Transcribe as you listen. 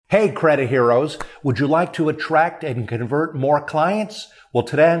Hey, credit heroes, would you like to attract and convert more clients? Well,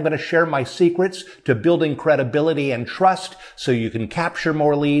 today I'm going to share my secrets to building credibility and trust so you can capture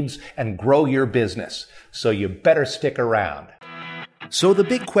more leads and grow your business. So you better stick around. So the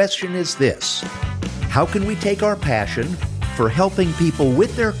big question is this: how can we take our passion for helping people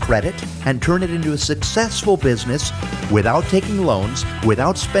with their credit and turn it into a successful business without taking loans,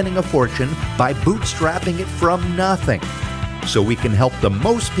 without spending a fortune, by bootstrapping it from nothing, so we can help the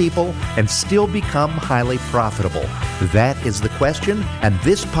most people and still become highly profitable? That is the question, and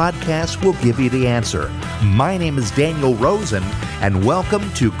this podcast will give you the answer. My name is Daniel Rosen, and welcome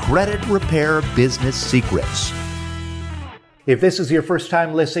to Credit Repair Business Secrets. If this is your first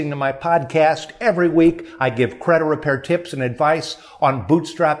time listening to my podcast, every week I give credit repair tips and advice on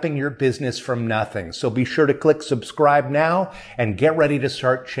bootstrapping your business from nothing. So be sure to click subscribe now and get ready to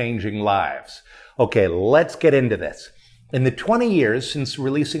start changing lives. Okay, let's get into this. In the 20 years since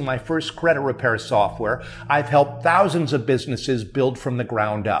releasing my first credit repair software, I've helped thousands of businesses build from the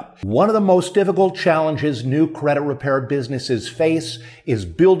ground up. One of the most difficult challenges new credit repair businesses face is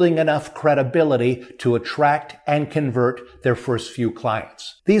building enough credibility to attract and convert their first few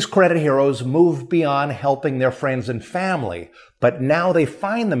clients. These credit heroes move beyond helping their friends and family, but now they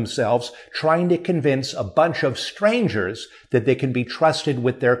find themselves trying to convince a bunch of strangers that they can be trusted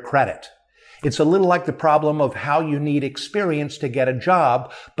with their credit. It's a little like the problem of how you need experience to get a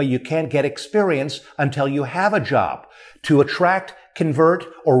job, but you can't get experience until you have a job. To attract, convert,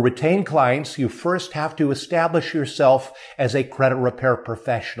 or retain clients, you first have to establish yourself as a credit repair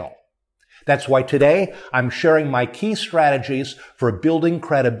professional. That's why today I'm sharing my key strategies for building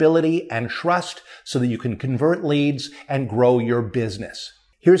credibility and trust so that you can convert leads and grow your business.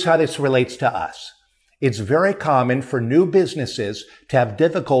 Here's how this relates to us. It's very common for new businesses to have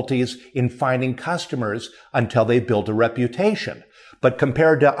difficulties in finding customers until they build a reputation. But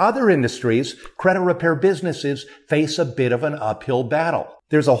compared to other industries, credit repair businesses face a bit of an uphill battle.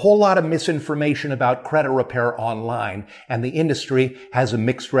 There's a whole lot of misinformation about credit repair online, and the industry has a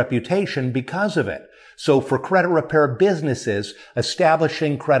mixed reputation because of it. So for credit repair businesses,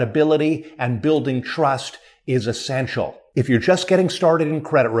 establishing credibility and building trust is essential. If you're just getting started in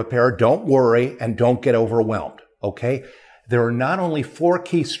credit repair, don't worry and don't get overwhelmed, okay? There are not only 4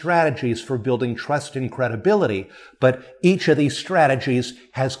 key strategies for building trust and credibility, but each of these strategies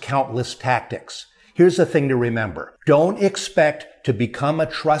has countless tactics. Here's the thing to remember. Don't expect to become a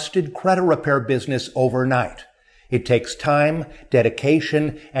trusted credit repair business overnight. It takes time,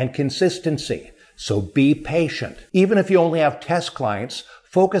 dedication, and consistency. So be patient. Even if you only have test clients,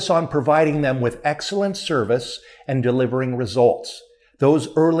 focus on providing them with excellent service and delivering results.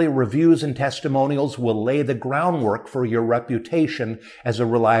 Those early reviews and testimonials will lay the groundwork for your reputation as a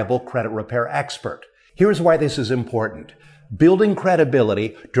reliable credit repair expert. Here's why this is important. Building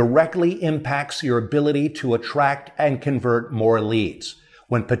credibility directly impacts your ability to attract and convert more leads.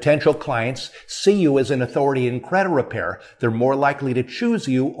 When potential clients see you as an authority in credit repair, they're more likely to choose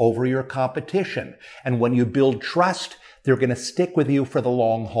you over your competition. And when you build trust, they're going to stick with you for the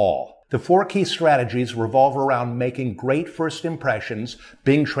long haul. The 4 key strategies revolve around making great first impressions,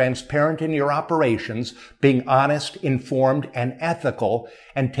 being transparent in your operations, being honest, informed, and ethical,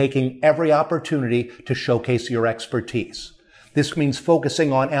 and taking every opportunity to showcase your expertise. This means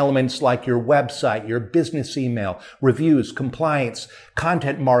focusing on elements like your website, your business email, reviews, compliance,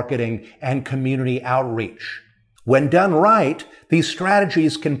 content marketing, and community outreach. When done right, these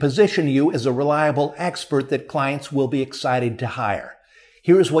strategies can position you as a reliable expert that clients will be excited to hire.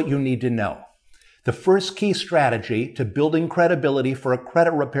 Here's what you need to know. The first key strategy to building credibility for a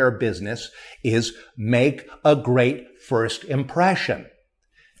credit repair business is make a great first impression.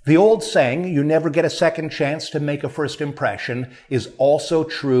 The old saying, you never get a second chance to make a first impression, is also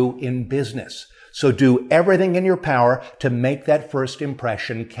true in business. So do everything in your power to make that first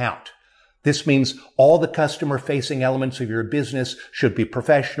impression count. This means all the customer-facing elements of your business should be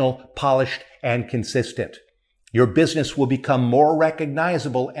professional, polished, and consistent. Your business will become more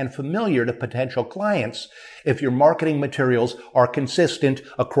recognizable and familiar to potential clients if your marketing materials are consistent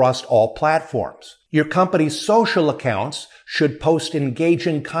across all platforms. Your company's social accounts should post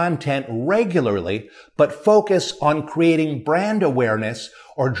engaging content regularly, but focus on creating brand awareness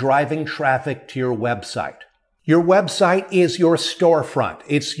or driving traffic to your website. Your website is your storefront.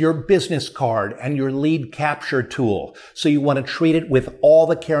 It's your business card and your lead capture tool. So you want to treat it with all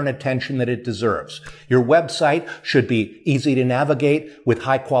the care and attention that it deserves. Your website should be easy to navigate with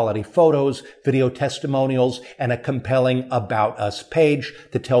high quality photos, video testimonials, and a compelling About Us page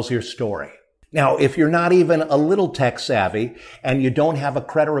that tells your story. Now, if you're not even a little tech savvy and you don't have a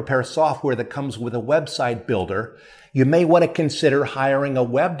credit repair software that comes with a website builder, you may want to consider hiring a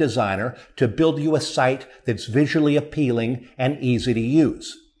web designer to build you a site that's visually appealing and easy to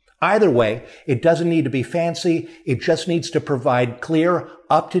use. Either way, it doesn't need to be fancy. It just needs to provide clear,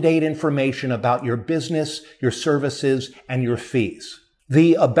 up-to-date information about your business, your services, and your fees.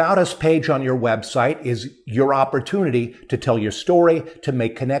 The About Us page on your website is your opportunity to tell your story, to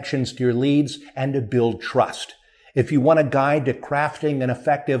make connections to your leads, and to build trust. If you want a guide to crafting an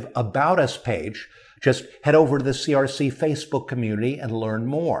effective About Us page, just head over to the CRC Facebook community and learn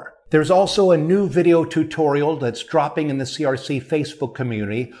more. There's also a new video tutorial that's dropping in the CRC Facebook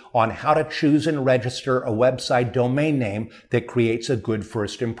community on how to choose and register a website domain name that creates a good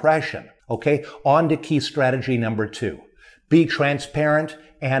first impression. Okay, on to key strategy number 2. Be transparent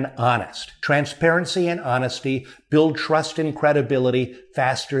and honest. Transparency and honesty build trust and credibility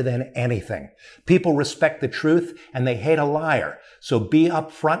faster than anything. People respect the truth and they hate a liar. So be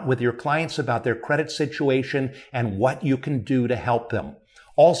upfront with your clients about their credit situation and what you can do to help them.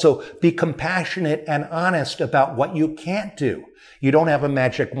 Also, be compassionate and honest about what you can't do. You don't have a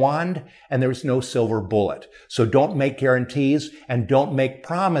magic wand and there's no silver bullet. So don't make guarantees and don't make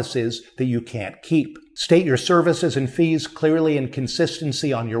promises that you can't keep. State your services and fees clearly and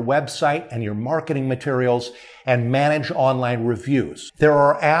consistency on your website and your marketing materials, and manage online reviews. There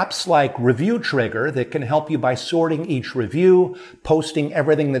are apps like Review Trigger that can help you by sorting each review, posting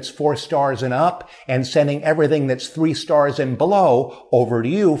everything that's 4 stars and up, and sending everything that's 3 stars and below over to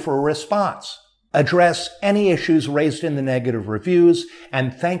you for a response. Address any issues raised in the negative reviews,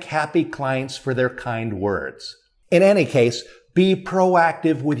 and thank happy clients for their kind words. In any case, be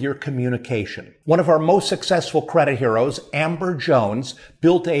proactive with your communication. One of our most successful credit heroes, Amber Jones,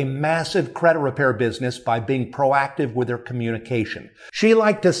 built a massive credit repair business by being proactive with her communication. She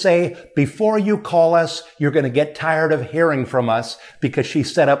liked to say, before you call us, you're going to get tired of hearing from us, because she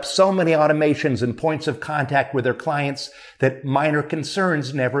set up so many automations and points of contact with her clients that minor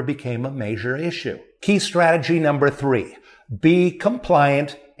concerns never became a major issue. Key strategy number 3, be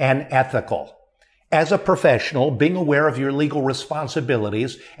compliant and ethical. As a professional, being aware of your legal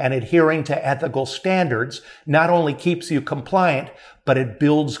responsibilities and adhering to ethical standards not only keeps you compliant, but it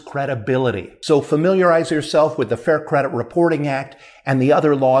builds credibility. So familiarize yourself with the Fair Credit Reporting Act and the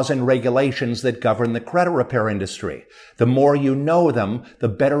other laws and regulations that govern the credit repair industry. The more you know them, the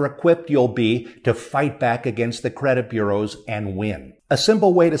better equipped you'll be to fight back against the credit bureaus and win. A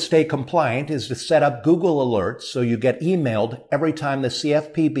simple way to stay compliant is to set up Google Alerts so you get emailed every time the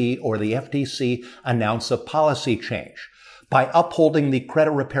CFPB or the FTC announce a policy change. By upholding the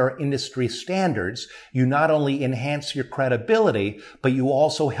credit repair industry standards, you not only enhance your credibility, but you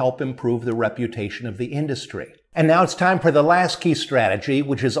also help improve the reputation of the industry. And now it's time for the last key strategy,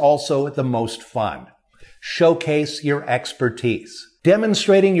 which is also the most fun. Showcase your expertise.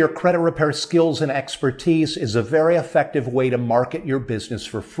 Demonstrating your credit repair skills and expertise is a very effective way to market your business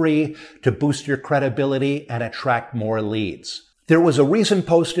for free, to boost your credibility and attract more leads. There was a recent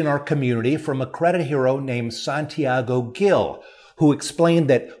post in our community from a credit hero named Santiago Gil, who explained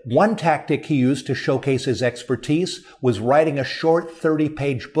that one tactic he used to showcase his expertise was writing a short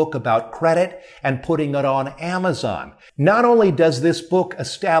 30-page book about credit and putting it on Amazon. Not only does this book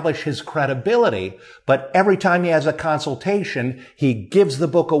establish his credibility, but every time he has a consultation, he gives the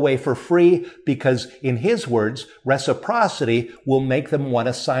book away for free because, in his words, reciprocity will make them want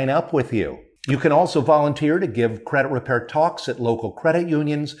to sign up with you. You can also volunteer to give credit repair talks at local credit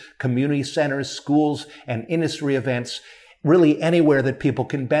unions, community centers, schools, and industry events, really anywhere that people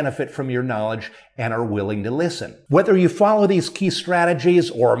can benefit from your knowledge and are willing to listen. Whether you follow these key strategies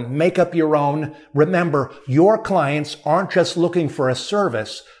or make up your own, remember, your clients aren't just looking for a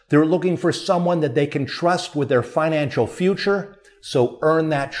service, they're looking for someone that they can trust with their financial future, so earn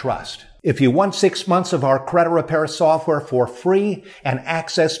that trust. If you want 6 months of our credit repair software for free and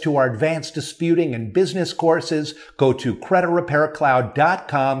access to our advanced disputing and business courses, go to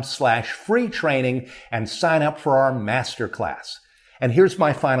creditrepaircloud.com/free training and sign up for our masterclass. And here's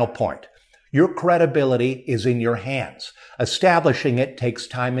my final point. Your credibility is in your hands. Establishing it takes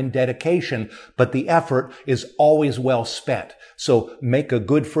time and dedication, but the effort is always well spent. So make a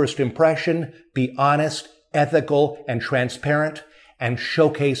good first impression, be honest, ethical, and transparent, and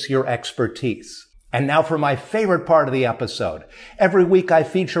showcase your expertise. And now for my favorite part of the episode. Every week I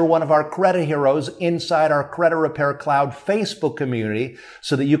feature one of our credit heroes inside our Credit Repair Cloud Facebook community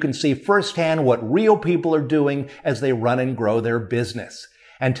so that you can see firsthand what real people are doing as they run and grow their business.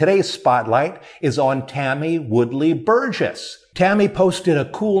 And today's spotlight is on Tammy Woodley Burgess. Tammy posted a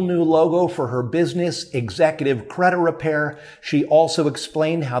cool new logo for her business, Executive Credit Repair. She also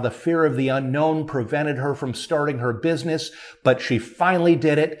explained how the fear of the unknown prevented her from starting her business, but she finally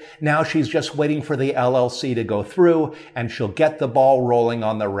did it. Now she's just waiting for the LLC to go through, and she'll get the ball rolling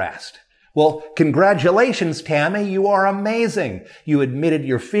on the rest. Well, congratulations, Tammy. You are amazing. You admitted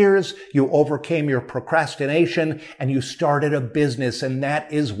your fears, you overcame your procrastination, and you started a business, and that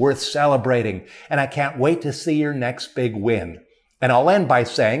is worth celebrating. And I can't wait to see your next big win. And I'll end by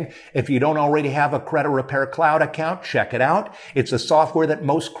saying, if you don't already have a Credit Repair Cloud account, check it out. It's a software that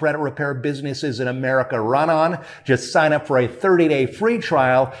most credit repair businesses in America run on. Just sign up for a 30-day free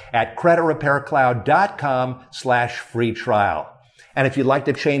trial at creditrepaircloud.com/free trial. And if you'd like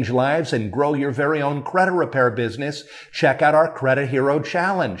to change lives and grow your very own credit repair business, check out our Credit Hero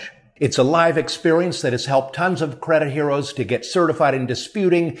Challenge. It's a live experience that has helped tons of credit heroes to get certified in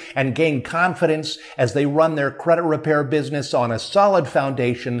disputing and gain confidence as they run their credit repair business on a solid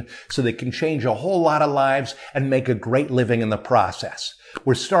foundation so they can change a whole lot of lives and make a great living in the process.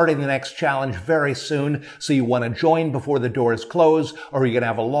 We're starting the next challenge very soon, so you want to join before the doors close, or you're going to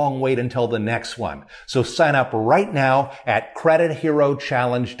have a long wait until the next one. So sign up right now at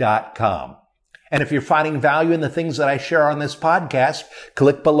CreditHeroChallenge.com. And if you're finding value in the things that I share on this podcast,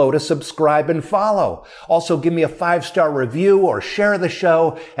 click below to subscribe and follow. Also, give me a 5-star review or share the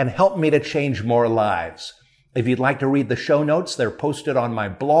show and help me to change more lives. If you'd like to read the show notes, they're posted on my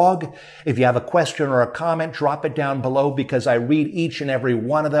blog. If you have a question or a comment, drop it down below because I read each and every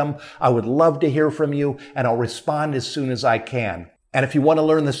one of them. I would love to hear from you, and I'll respond as soon as I can. And if you want to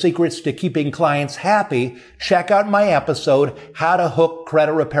learn the secrets to keeping clients happy, check out my episode, How to Hook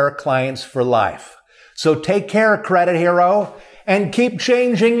Credit Repair Clients for Life. So take care, Credit Hero, and keep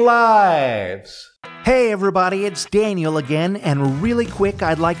changing lives. Hey everybody, it's Daniel again, and really quick,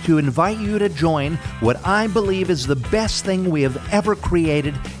 I'd like to invite you to join what I believe is the best thing we have ever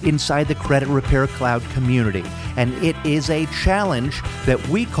created inside the Credit Repair Cloud community. And it is a challenge that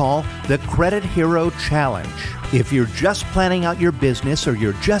we call the Credit Hero Challenge. If you're just planning out your business or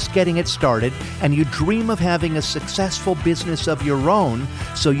you're just getting it started and you dream of having a successful business of your own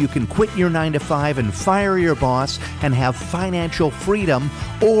so you can quit your 9-to-5 and fire your boss and have financial freedom,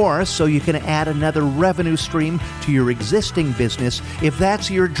 or so you can add another revenue stream to your existing business, if that's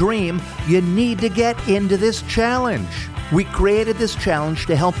your dream, you need to get into this challenge. We created this challenge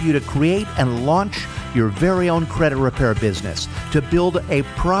to help you to create and launch your very own credit repair business, to build a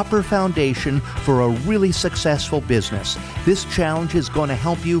proper foundation for a really successful business. This challenge is going to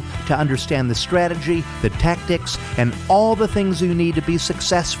help you to understand the strategy, the tactics, and all the things you need to be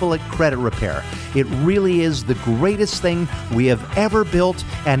successful at credit repair. It really is the greatest thing we have ever built,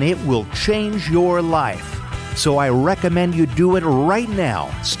 and it will change your life. So I recommend you do it right now.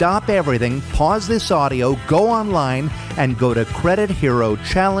 Stop everything, pause this audio, go online, and go to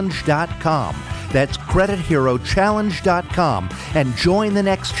CreditHeroChallenge.com. That's CreditHeroChallenge.com, and join the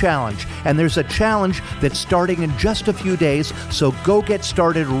next challenge. And there's a challenge that's starting in just a few days, so go get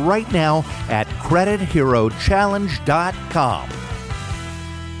started right now at CreditHeroChallenge.com.